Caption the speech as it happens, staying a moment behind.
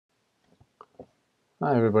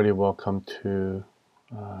Hi, everybody. Welcome to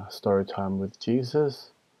Story Time with Jesus.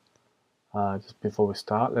 Just before we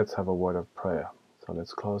start, let's have a word of prayer. So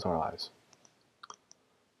let's close our eyes.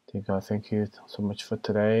 Dear God, thank you so much for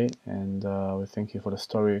today, and we thank you for the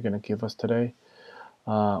story you're going to give us today.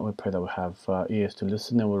 We pray that we have ears to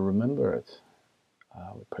listen and we'll remember it.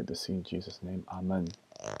 We pray this in Jesus' name. Amen.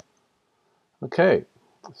 Okay,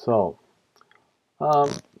 so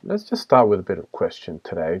let's just start with a bit of question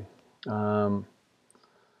today.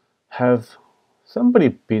 Have somebody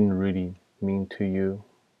been really mean to you?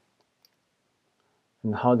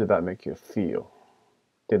 And how did that make you feel?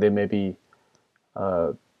 Did they maybe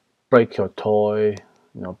break your toy,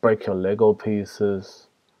 break your Lego pieces,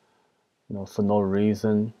 for no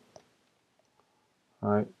reason,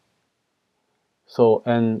 right? So,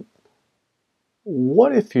 and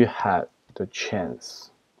what if you had the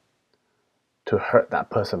chance to hurt that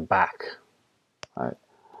person back, right?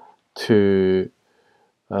 To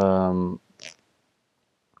um,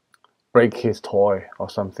 break his toy or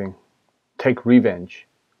something, take revenge.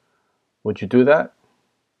 Would you do that?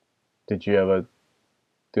 Did you ever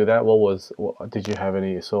do that? Did you have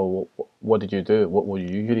any? So, what did you do? What would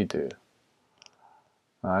you usually do,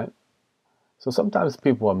 right? So sometimes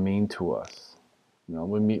people are mean to us.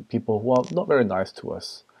 We meet people who are not very nice to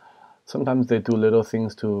us. Sometimes they do little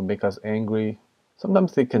things to make us angry.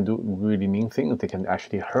 Sometimes they can do really mean things. They can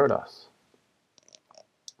actually hurt us.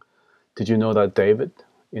 Did you know that David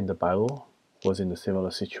in the Bible was in a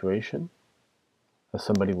similar situation? That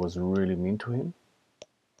somebody was really mean to him?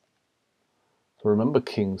 So remember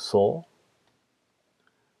King Saul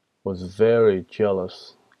was very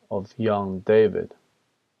jealous of young David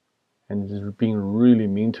and was being really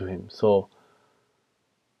mean to him. So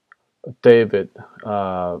David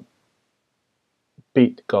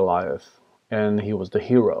beat Goliath and he was the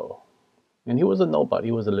hero. And he was a nobody,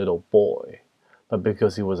 he was a little boy. But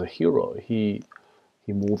because he was a hero, he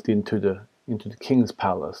moved into the king's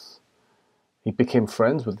palace. He became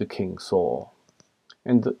friends with the King Saul.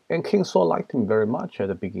 And King Saul liked him very much at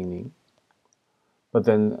the beginning. But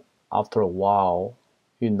then after a while,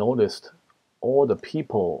 he noticed all the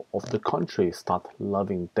people of the country start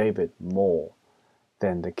loving David more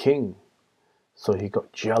than the king. So he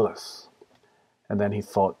got jealous. And then he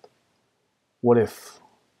thought, what if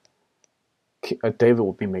David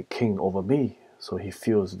would be made king over me? So he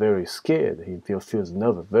feels very scared. He feels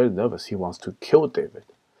nervous, very nervous. He wants to kill David.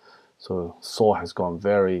 So Saul has gone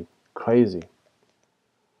very crazy.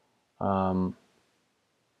 So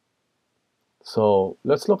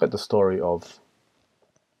let's look at the story of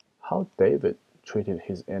how David treated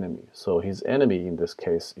his enemy. So his enemy in this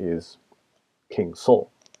case is King Saul.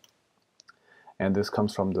 And this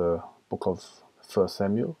comes from the book of 1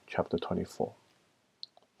 Samuel, chapter 24.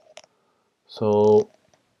 So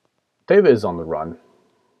David is on the run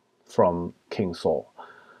from King Saul.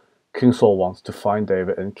 King Saul wants to find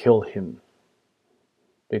David and kill him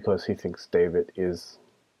because he thinks David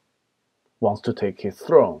wants to take his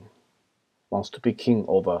throne, wants to be king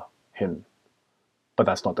over him. But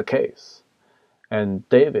that's not the case. And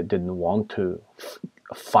David didn't want to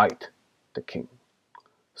fight the king.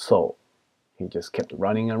 So he just kept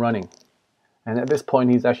running and running. And at this point,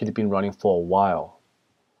 he's actually been running for a while.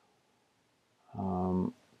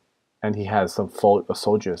 And he has some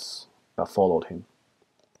soldiers that followed him.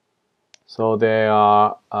 So they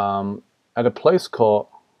are at a place called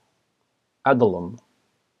Adullam.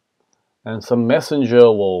 And some messenger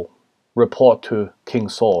will report to King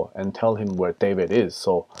Saul and tell him where David is.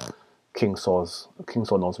 So King Saul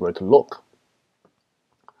knows where to look.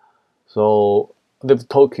 So they've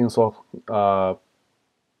told King Saul,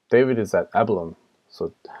 David is at Adullam.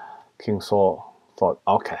 So King Saul thought,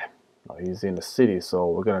 okay, he's in the city, so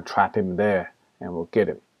we're going to trap him there and we'll get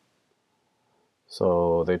him.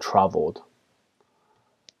 So they traveled.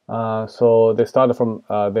 So they started from,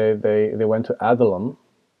 they went to Adullam,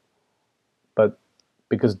 but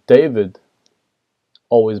because David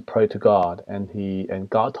always prayed to God and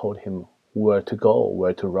God told him where to go,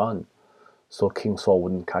 where to run, so King Saul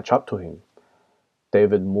wouldn't catch up to him.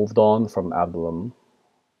 David moved on from Adullam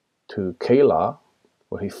to Keilah,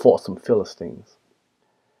 where he fought some Philistines.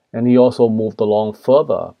 And he also moved along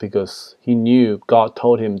further because he knew God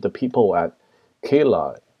told him the people at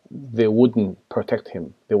Keilah, they wouldn't protect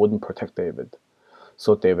him. They wouldn't protect David.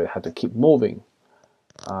 So David had to keep moving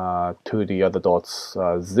to the other dots,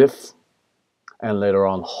 Ziph, and later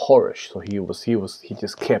on Horish. So he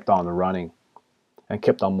just kept on running and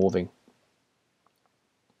kept on moving.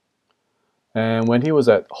 And when he was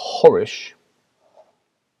at Horish,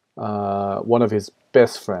 one of his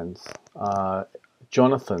best friends,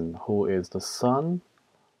 Jonathan, who is the son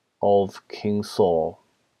of King Saul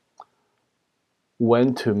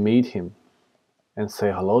went to meet him and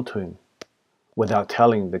say hello to him without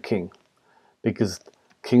telling the king, because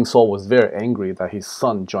King Saul was very angry that his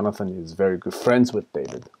son Jonathan is very good friends with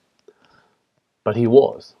David. But he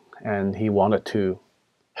was, and he wanted to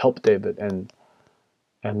help David and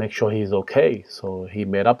make sure he's okay. So he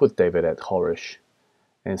met up with David at Horesh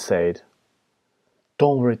and said,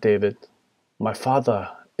 "Don't worry, David. My father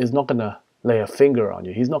is not going to lay a finger on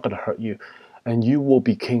you. He's not going to hurt you, and you will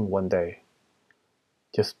be king one day.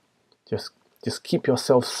 Just, just, just keep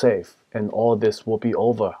yourself safe, and all this will be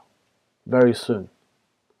over very soon.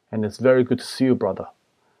 And it's very good to see you, brother."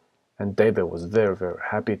 And David was very, very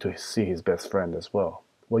happy to see his best friend as well.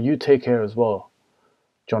 "Well, you take care as well,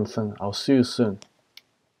 Jonathan. I'll see you soon."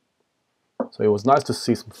 So it was nice to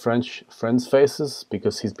see some friends' faces,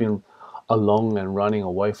 because he's been alone and running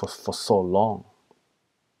away for so long.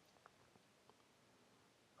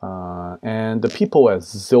 And the people at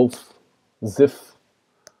Ziph,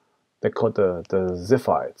 they called the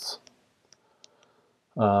Ziphites,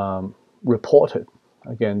 reported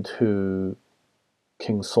again to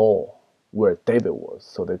King Saul where David was.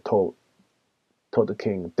 So they told the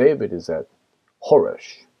king, David is at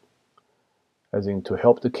Horesh, as in to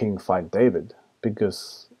help the king find David,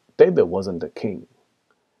 because David wasn't the king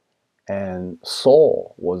and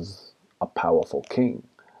Saul was a powerful king.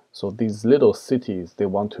 So these little cities, they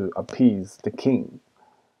want to appease the king,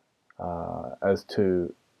 as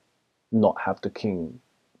to not have the king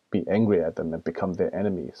be angry at them and become their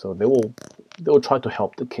enemy. So they will try to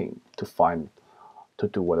help the king to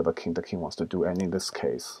do whatever the king wants to do. And in this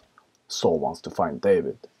case, Saul wants to find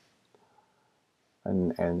David.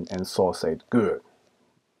 And Saul said, "Good.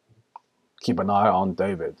 Keep an eye on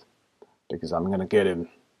David, because I'm gonna get him."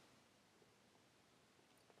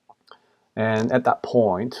 And at that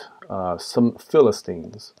point, some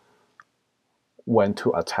Philistines went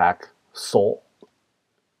to attack Saul's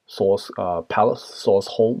palace, Saul's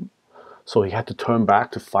home. So he had to turn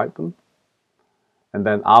back to fight them. And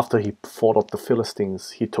then after he fought off the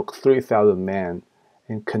Philistines, he took 3,000 men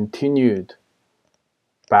and continued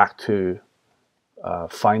back to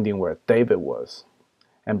finding where David was.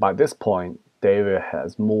 And by this point, David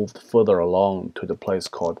has moved further along to the place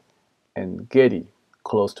called En-Gedi,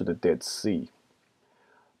 close to the Dead Sea.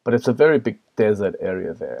 But it's a very big desert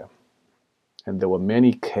area there, and there were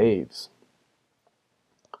many caves.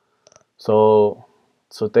 So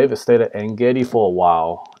David stayed at En-Gedi for a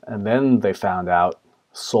while, and then they found out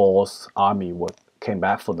Saul's army came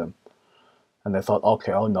back for them. And they thought,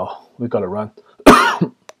 okay, oh no, we gotta run.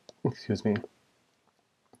 Excuse me.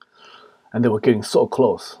 And they were getting so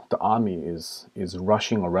close. The army is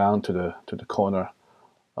rushing around to the corner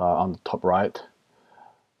on the top right.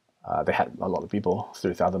 They had a lot of people,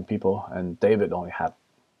 3,000 people, and David only had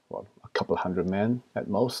a couple of hundred men at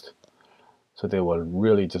most. So they were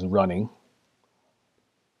really just running.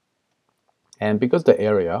 And because the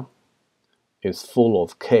area is full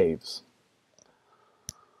of caves,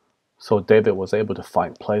 so David was able to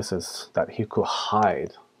find places that he could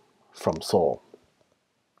hide from Saul.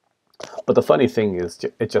 But the funny thing is,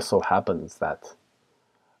 it just so happens that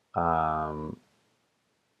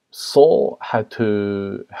Saul had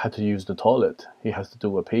to use the toilet. He has to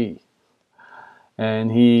do a pee.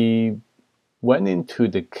 And he went into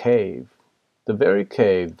the cave, the very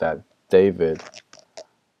cave that David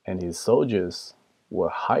and his soldiers were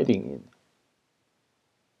hiding in.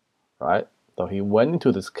 Right? So he went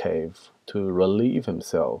into this cave to relieve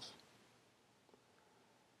himself.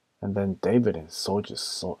 And then David and his soldiers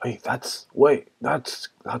saw, "Hey, that's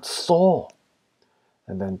Saul."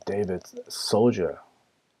 And then David's soldier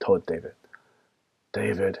told David,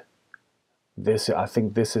 "David, I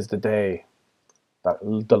think this is the day that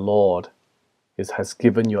the Lord has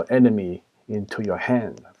given your enemy into your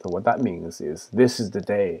hand." So what that means is, this is the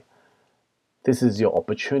day, this is your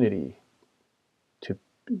opportunity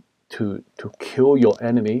to kill your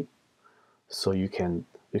enemy, so you can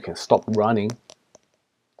stop running.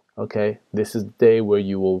 Okay, this is the day where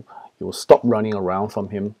you will stop running around from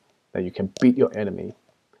him, that you can beat your enemy.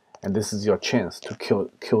 And this is your chance to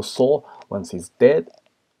kill Saul. Once he's dead,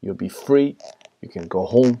 you'll be free. You can go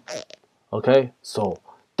home. Okay? So,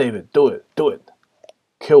 David, do it.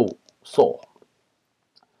 Kill Saul.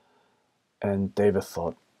 And David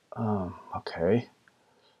thought, okay.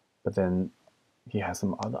 But then he has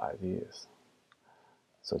some other ideas.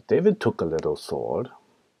 So David took a little sword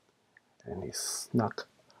and he snuck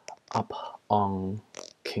up on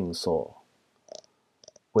King Saul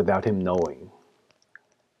without him knowing.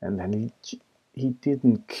 And then he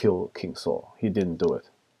didn't kill King Saul. He didn't do it.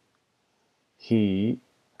 He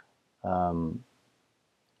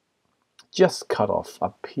just cut off a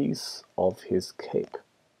piece of his cape,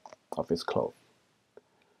 of his cloth.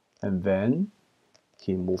 And then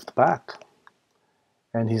he moved back.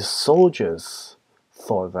 And his soldiers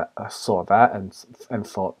saw that and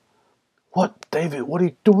thought, "What, David, what are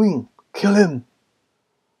you doing? Kill him!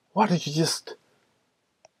 Why did you just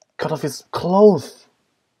cut off his clothes?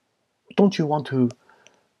 Don't you want to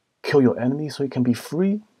kill your enemy so he can be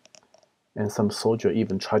free?" And some soldier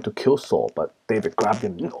even tried to kill Saul, but David grabbed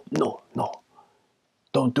him. "No, no, no,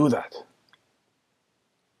 don't do that."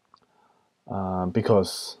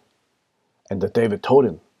 And David told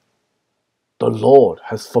him, "The Lord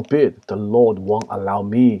has forbid. The Lord won't allow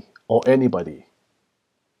me or anybody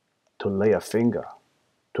to lay a finger,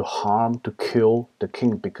 to harm, to kill the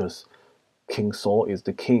king, because King Saul is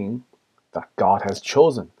the king that God has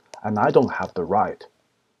chosen, and I don't have the right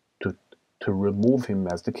to remove him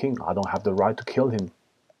as the king. I don't have the right to kill him."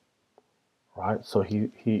 Right? So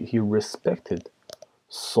he respected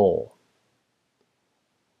Saul.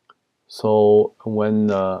 So when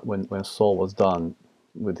Saul was done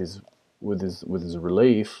with his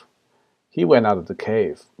relief, he went out of the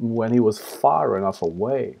cave. When he was far enough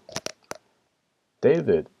away,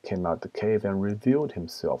 David came out of the cave and revealed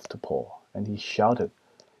himself to Paul, and he shouted,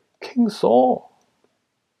 "King Saul,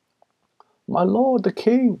 my lord the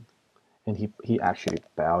king!" And he actually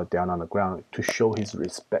bowed down on the ground to show his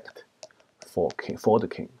respect for the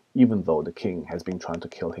king, even though the king has been trying to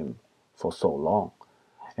kill him for so long.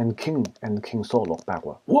 And King Saul looked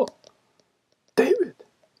backward. "What, David?"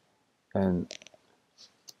 And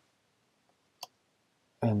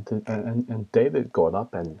David got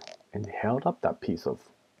up and held up that piece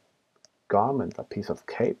of garment, that piece of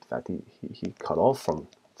cape that he cut off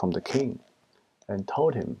from the king, and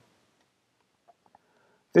told him,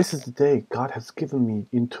 "This is the day God has given me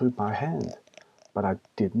into my hand, but I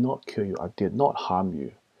did not kill you. I did not harm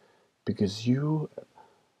you, because you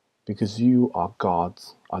are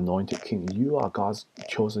God's anointed king. You are God's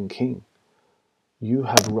chosen king. You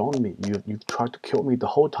have wronged me. You've tried to kill me the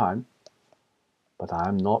whole time, but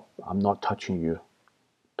I'm not touching you,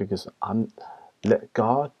 because let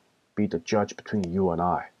God be the judge between you and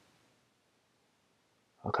I.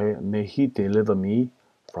 Okay, may He deliver me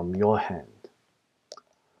from your hand."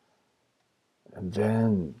 And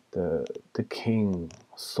then the king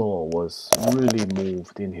Saul was really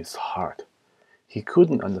moved in his heart. He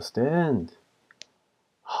couldn't understand,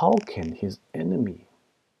 how can his enemy,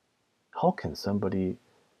 how can somebody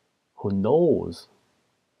who knows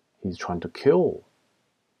he's trying to kill,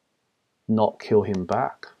 not kill him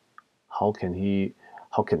back? How can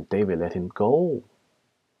David let him go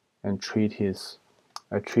and treat him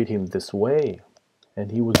this way?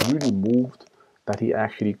 And he was really moved that he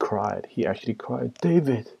actually cried. He actually cried,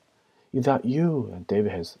 "David, is that you?" And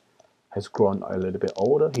David has grown a little bit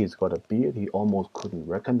older. He's got a beard. He almost couldn't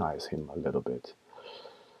recognize him a little bit.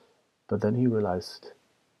 But then he realized,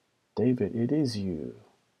 "David, it is you.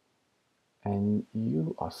 And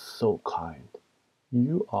you are so kind.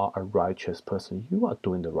 You are a righteous person. You are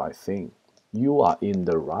doing the right thing. You are in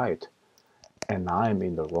the right, and I'm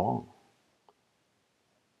in the wrong."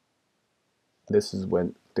 This is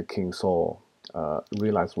when the King Saul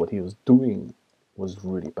realized what he was doing was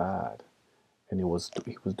really bad, and he was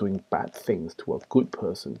doing bad things to a good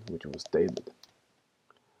person, which was David.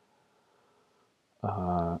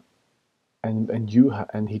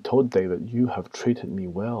 And he told David, "You have treated me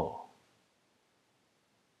well,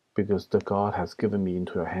 because the God has given me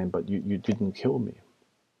into your hand, but you didn't kill me."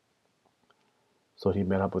 So he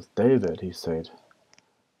met up with David. He said,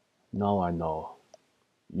 "Now I know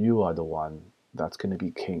you are the one that's going to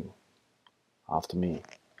be king after me."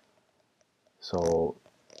 So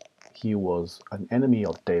he was an enemy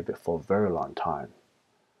of David for a very long time.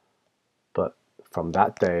 But from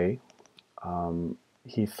that day,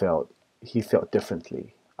 he felt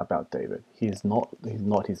differently about David. He's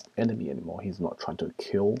not his enemy anymore. He's not trying to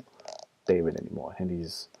kill David anymore. And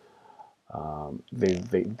these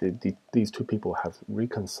two people have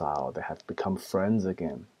reconciled. They have become friends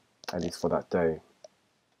again, at least for that day.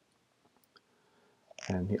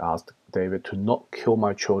 And he asked David to not kill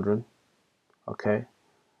my children, okay?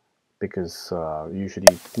 Because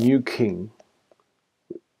usually the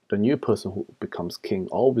new person who becomes king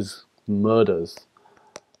always murders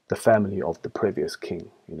the family of the previous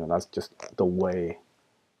king. That's just the way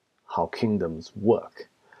how kingdoms work.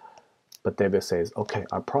 But David says, "Okay,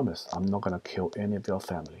 I promise I'm not going to kill any of your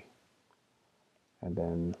family." And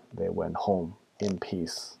then they went home in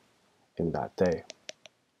peace in that day.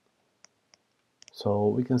 So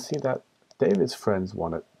we can see that David's friends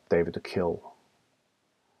wanted David to kill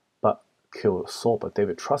Saul, but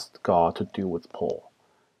David trusted God to deal with Paul.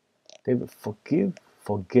 David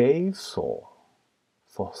forgave Saul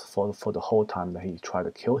for the whole time that he tried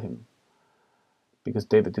to kill him, because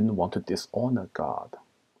David didn't want to dishonor God.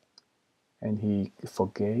 And he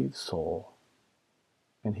forgave Saul,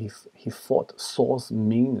 and he fought Saul's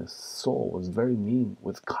meanness. Saul was very mean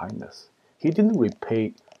with kindness. He didn't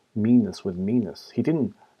repay meanness with meanness. He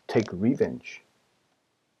didn't take revenge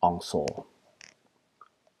on Saul,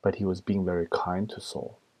 but he was being very kind to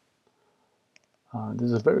Saul. This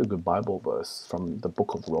is a very good Bible verse from the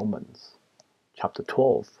book of Romans, chapter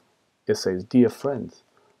 12. It says, "Dear friends,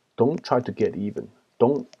 don't try to get even.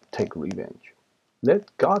 Don't take revenge.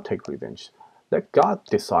 Let God take revenge. Let God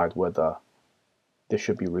decide whether there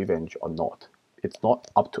should be revenge or not. It's not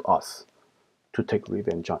up to us to take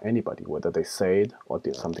revenge on anybody, whether they said or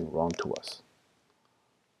did something wrong to us."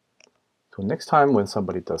 So next time when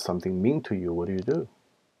somebody does something mean to you, what do?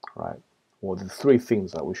 Right? Well, the three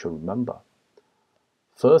things that we should remember.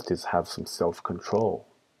 First is have some self-control,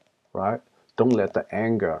 right? Don't let the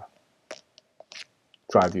anger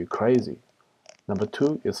drive you crazy. Number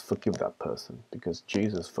two is forgive that person, because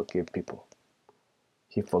Jesus forgave people.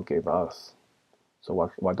 He forgave us. So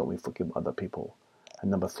why don't we forgive other people?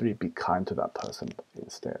 And number three, be kind to that person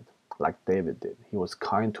instead, like David did. He was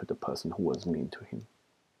kind to the person who was mean to him.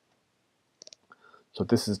 So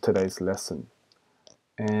this is today's lesson.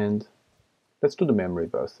 And let's do the memory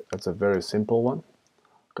verse. It's a very simple one.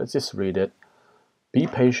 Let's just read it. Be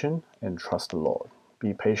patient and trust the Lord.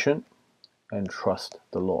 Be patient and trust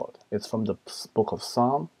the Lord. It's from the book of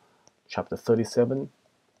Psalm, chapter 37,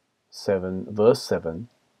 verse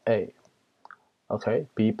 7a. Okay,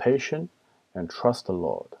 be patient and trust the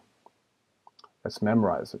Lord. Let's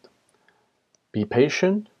memorize it. Be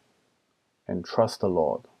patient and trust the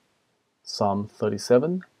Lord. Psalm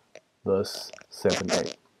 37, verse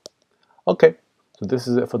 7a. Okay, so this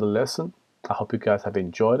is it for the lesson. I hope you guys have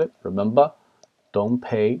enjoyed it. Remember, don't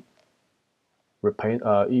repay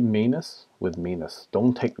meanness with meanness.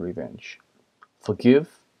 Don't take revenge.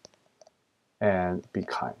 Forgive and be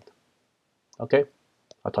kind. Okay,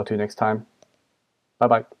 I'll talk to you next time.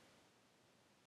 Bye-bye.